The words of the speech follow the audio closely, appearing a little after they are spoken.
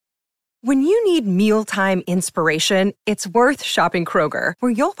When you need mealtime inspiration, it's worth shopping Kroger,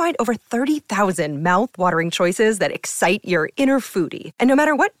 where you'll find over 30,000 mouth-watering choices that excite your inner foodie. And no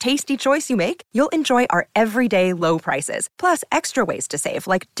matter what tasty choice you make, you'll enjoy our everyday low prices, plus extra ways to save,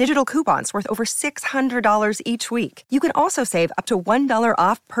 like digital coupons worth over $600 each week. You can also save up to $1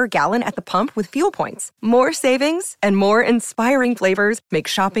 off per gallon at the pump with fuel points. More savings and more inspiring flavors make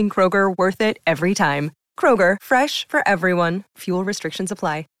shopping Kroger worth it every time. Kroger, fresh for everyone. Fuel restrictions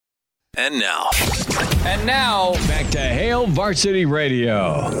apply. And now, back to Hail Varsity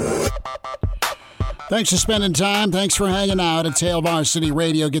Radio. Thanks for spending time. Thanks for hanging out. It's Hail Varsity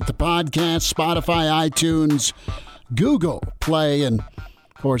Radio. Get the podcast, Spotify, iTunes, Google Play, and,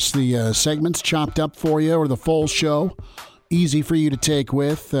 of course, the segments chopped up for you, or the full show. Easy for you to take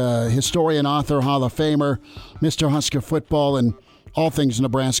with. Historian, author, Hall of Famer, Mr. Husker Football, and all things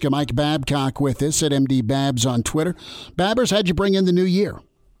Nebraska. Mike Babcock with us at MD Babs on Twitter. Babbers, how'd you bring in the new year?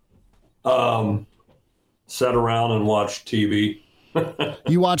 Sat around and watched TV.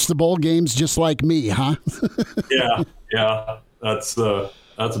 You watch the bowl games just like me, huh? Yeah. That's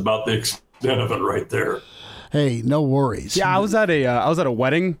about the extent of it right there. Hey, no worries. Yeah, I was at a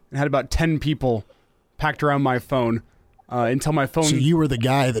wedding and had about 10 people packed around my phone until my phone. So you were the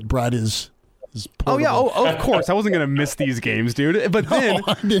guy that brought his Oh yeah, of course. I wasn't gonna miss these games, dude. But then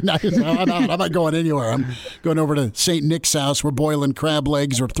I'm not going anywhere. I'm going over to St. Nick's house. We're boiling crab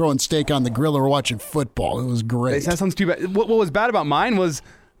legs. We're throwing steak on the grill. We're watching football. It was great. That sounds too bad. What was bad about mine was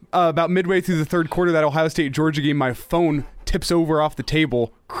about midway through the third quarter, that Ohio State Georgia game, my phone tips over off the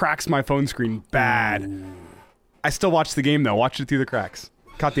table, cracks my phone screen bad. I still watched the game though. Watched it through the cracks.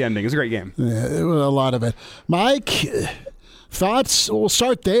 Caught the ending. It was a great game. Yeah, it was a lot of it. Mike, thoughts? We'll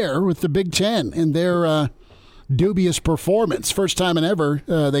start there with the Big Ten and their dubious performance. First time in ever,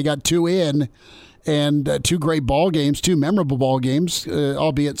 they got two in, and two great ball games, two memorable ball games,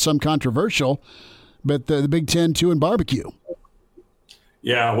 albeit some controversial. But the Big Ten 2 and barbecue.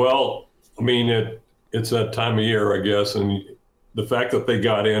 Yeah, well, I mean, it's that time of year, I guess, and the fact that they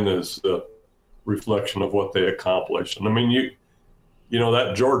got in is a reflection of what they accomplished. And I mean, you know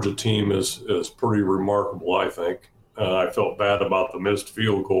that Georgia team is pretty remarkable, I think. I felt bad about the missed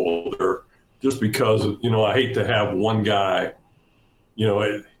field goal there, just because, I hate to have one guy.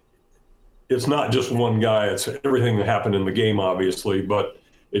 It's not just one guy. It's everything that happened in the game, obviously, but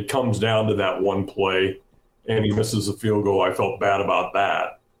it comes down to that one play, and he misses the field goal. I felt bad about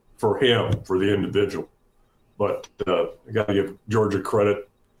that for him, for the individual. But I got to give Georgia credit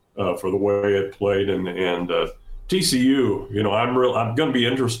for the way it played, and TCU. I'm going to be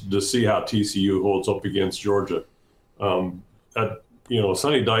interested to see how TCU holds up against Georgia.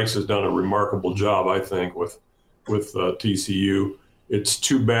 Sonny Dykes has done a remarkable job, I think, with TCU. It's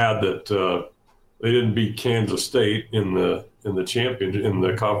too bad that they didn't beat Kansas State in the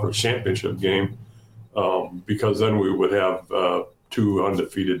conference championship game, because then we would have two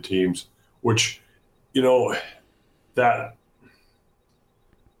undefeated teams, which, that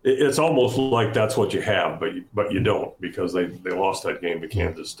it's almost like that's what you have, but you don't, because they lost that game to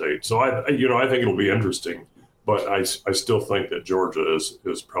Kansas State. So I think it'll be interesting. But I still think that Georgia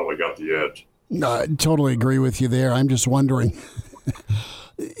has probably got the edge. No, I totally agree with you there. I'm just wondering,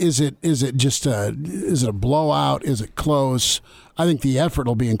 is it a blowout? Is it close? I think the effort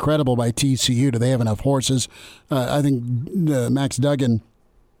will be incredible by TCU. Do they have enough horses? I think Max Duggan,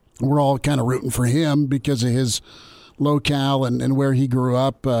 we're all kind of rooting for him because of his locale and where he grew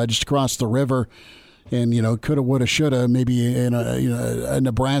up, just across the river. And, coulda, woulda, shoulda, maybe in a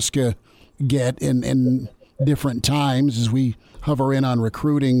Nebraska get in different times as we hover in on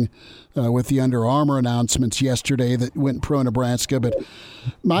recruiting with the Under Armour announcements yesterday that went pro-Nebraska. But,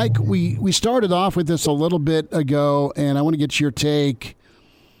 Mike, we started off with this a little bit ago, and I want to get your take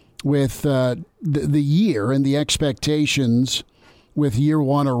with the year and the expectations with year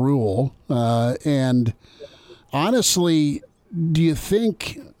one of Rhule. And honestly, do you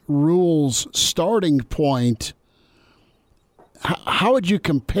think Rhule's starting point, how would you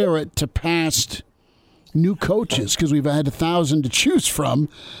compare it to past new coaches, because we've had 1,000 to choose from?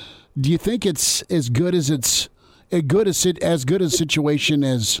 Do you think it's as good a situation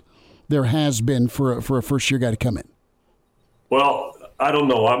as there has been for a first-year guy to come in? Well, I don't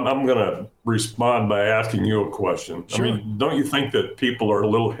know. I'm going to respond by asking you a question. Sure. I mean, don't you think that people are a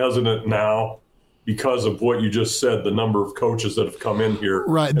little hesitant now because of what you just said, the number of coaches that have come in here?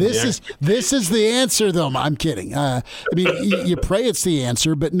 Right. This is the answer, though. I'm kidding. I mean, you pray it's the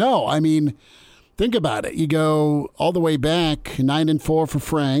answer, but no. I mean, think about it. You go all the way back, 9-4 for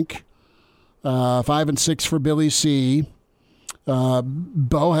Frank, 5-6 for Billy C.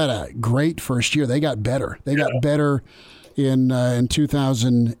 Bo had a great first year. They got better. They got better in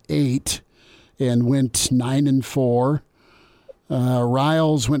 2008 and went 9-4.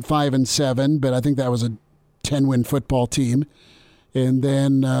 Riles went 5-7, but I think that was a 10-win football team. And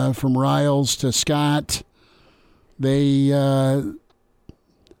then from Riles to Scott, they,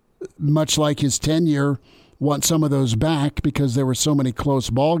 much like his tenure, want some of those back because there were so many close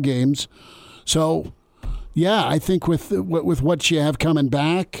ball games. So, yeah, I think with what you have coming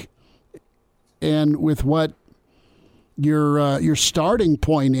back and with what your starting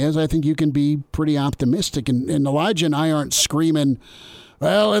point is, I think you can be pretty optimistic. And Elijah and I aren't screaming,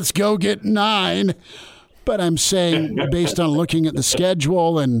 well, let's go get 9. But I'm saying, based on looking at the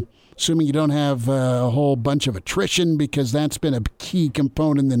schedule and assuming you don't have a whole bunch of attrition, because that's been a key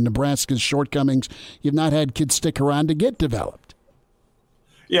component in Nebraska's shortcomings, you've not had kids stick around to get developed.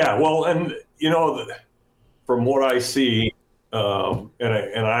 Yeah, well, and, from what I see, and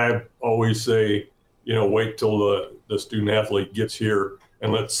I always say, wait till the student athlete gets here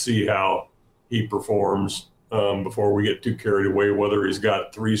and let's see how he performs before we get too carried away, whether he's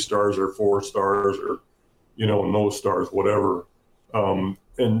got 3 stars or 4 stars or, no stars, whatever.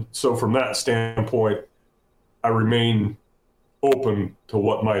 And so from that standpoint, I remain open to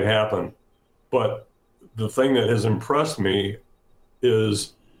what might happen. But the thing that has impressed me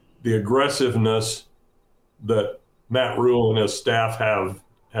is the aggressiveness that Matt Rhule and his staff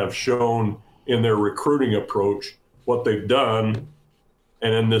have shown in their recruiting approach, what they've done,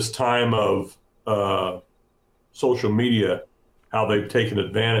 and in this time of social media, how they've taken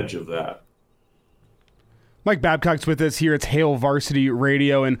advantage of that. Mike Babcock's with us here. It's Hail Varsity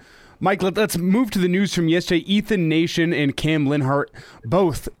Radio. And Mike, let's move to the news from yesterday. Ethan Nation and Cam Linhart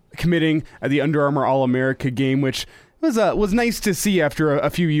both committing at the Under Armour All-America game, which was nice to see after a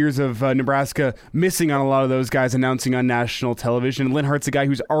few years of Nebraska missing on a lot of those guys announcing on national television. Linhart's a guy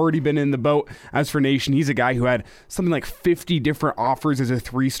who's already been in the boat. As for Nation, he's a guy who had something like 50 different offers as a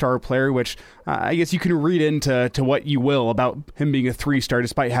 3-star player, which I guess you can read into what you will about him being a 3-star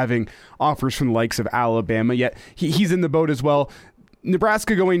despite having offers from the likes of Alabama. Yet he's in the boat as well.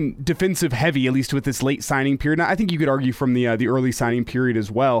 Nebraska going defensive heavy, at least with this late signing period. And I think you could argue from the early signing period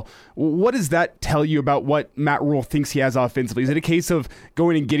as well. What does that tell you about what Matt Rhule thinks he has offensively? Is it a case of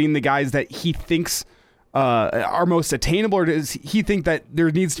going and getting the guys that he thinks are most attainable, or does he think that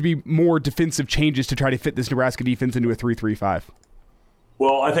there needs to be more defensive changes to try to fit this Nebraska defense into a 3-3-5?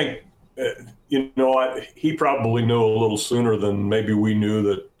 Well, I think, he probably knew a little sooner than maybe we knew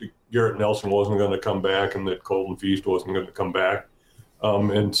that Garrett Nelson wasn't going to come back and that Colton Feast wasn't going to come back.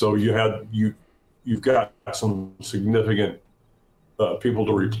 And so you've got some significant people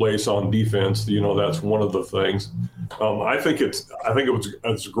to replace on defense. That's one of the things. I think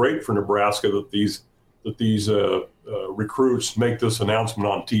it's great for Nebraska that these recruits make this announcement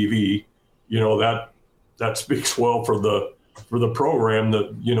on TV. That speaks well for the program,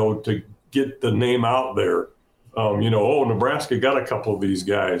 that to get the name out there. Nebraska got a couple of these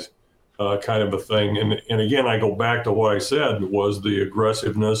guys. Kind of a thing. And again, I go back to what I said was the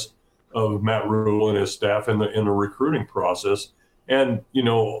aggressiveness of Matt Rhule and his staff in the recruiting process. And,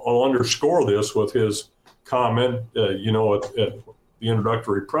 I'll underscore this with his comment, at the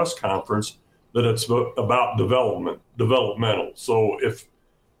introductory press conference, that it's about developmental. So if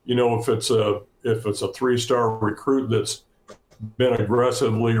it's a 3-star recruit that's been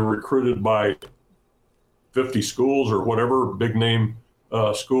aggressively recruited by 50 schools or whatever, big name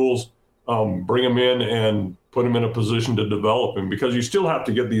schools, bring them in and put them in a position to develop him, because you still have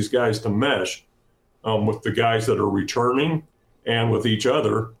to get these guys to mesh with the guys that are returning and with each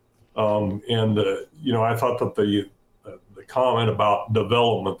other. I thought that the comment about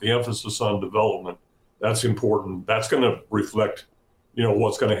development, the emphasis on development, that's important. That's going to reflect,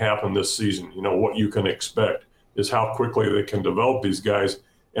 what's going to happen this season. What you can expect is how quickly they can develop these guys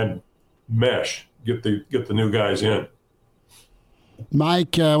and mesh, get the new guys in.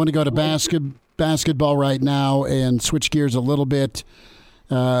 Mike, I want to go to basketball right now and switch gears a little bit.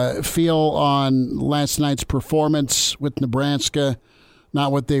 Feel on last night's performance with Nebraska,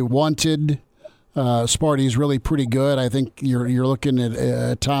 not what they wanted. Sparty's really pretty good. I think you're looking at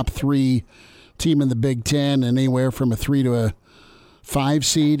a top 3 team in the Big Ten, and anywhere from a 3 to a 5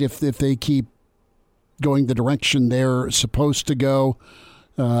 seed if they keep going the direction they're supposed to go.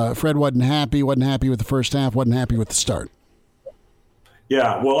 Fred wasn't happy with the first half, wasn't happy with the start.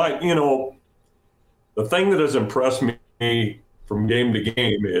 Yeah, well, the thing that has impressed me from game to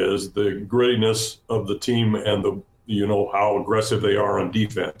game is the grittiness of the team and how aggressive they are on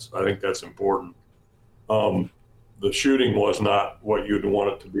defense. I think that's important. The shooting was not what you'd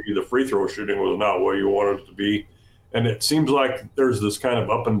want it to be. The free throw shooting was not what you wanted it to be. And it seems like there's this kind of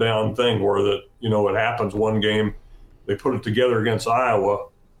up and down thing where it happens one game They put it together against Iowa,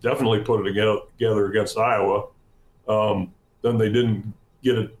 definitely put it together against Iowa. Then they didn't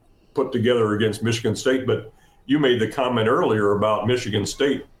get it put together against Michigan State. But you made the comment earlier about Michigan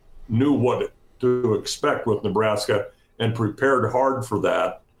State knew what to expect with Nebraska and prepared hard for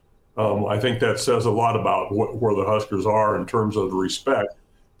that. I think that says a lot about where the Huskers are in terms of the respect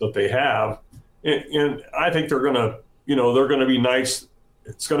that they have. And I think they're going to be nice.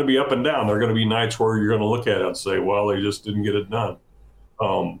 It's going to be up and down. There are going to be nights where you're going to look at it and say, well, they just didn't get it done.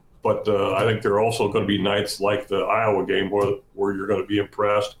 But I think there are also going to be nights like the Iowa game where you're going to be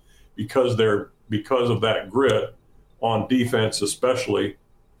impressed because of that grit on defense especially.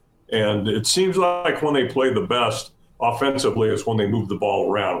 And it seems like when they play the best offensively is when they move the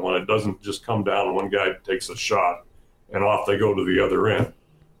ball around, when it doesn't just come down and one guy takes a shot and off they go to the other end.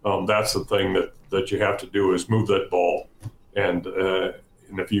 That's the thing that you have to do is move that ball. And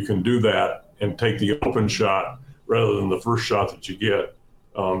if you can do that and take the open shot rather than the first shot that you get,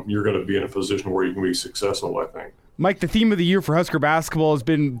 you're going to be in a position where you can be successful, I think. Mike, the theme of the year for Husker basketball has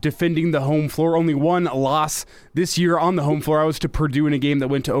been defending the home floor. Only one loss this year on the home floor. I was to Purdue in a game that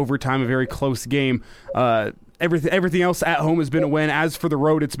went to overtime, a very close game. Everything else at home has been a win. As for the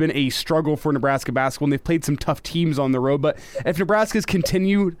road, it's been a struggle for Nebraska basketball, and they've played some tough teams on the road. But if Nebraska's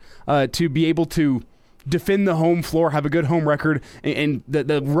continued to be able to defend the home floor, have a good home record, and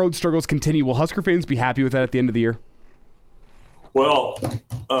the road struggles continue, will Husker fans be happy with that at the end of the year? Well,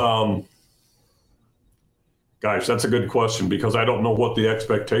 gosh, that's a good question because I don't know what the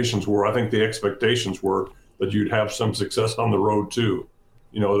expectations were. I think the expectations were that you'd have some success on the road too.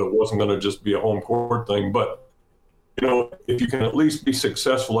 That it wasn't going to just be a home court thing. But, if you can at least be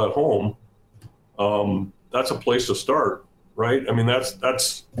successful at home, that's a place to start, right? I mean,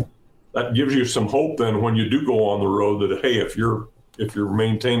 that gives you some hope then when you do go on the road that, hey, if you're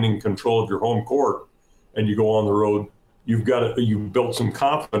maintaining control of your home court and you go on the road, you've built some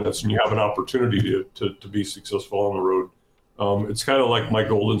confidence and you have an opportunity to be successful on the road. It's kind of like my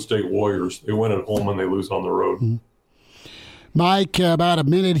Golden State Warriors. They win at home and they lose on the road. Mm-hmm. Mike, about a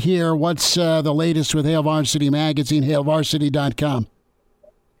minute here. What's the latest with Hail Varsity Magazine, HailVarsity.com?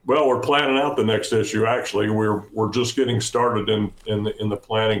 Well, we're planning out the next issue. Actually, we're just getting started in the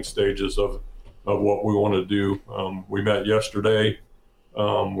planning stages of what we want to do. We met yesterday.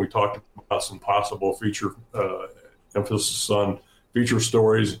 We talked about some possible feature emphasis on feature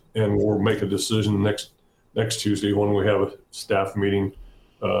stories, and we'll make a decision next Tuesday when we have a staff meeting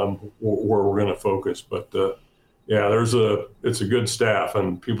where we're going to focus. But yeah, it's a good staff,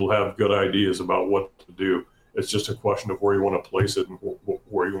 and people have good ideas about what to do. It's just a question of where you want to place it and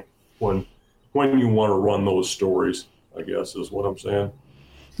when you want to run those stories, I guess is what I'm saying.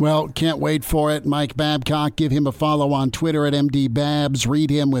 Well, can't wait for it. Mike Babcock, give him a follow on Twitter at MDBabs. Read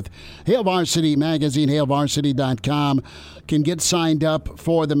him with Hail Varsity Magazine, HailVarsity.com. Can get signed up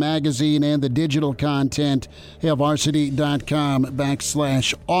for the magazine and the digital content.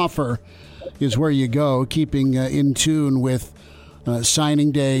 HailVarsity.com/offer is where you go, keeping in tune with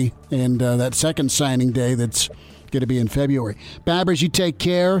signing day and that second signing day that's going to be in February. Babbers, you take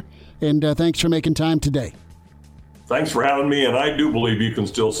care, and thanks for making time today. Thanks for having me, and I do believe you can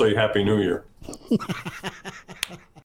still say Happy New Year.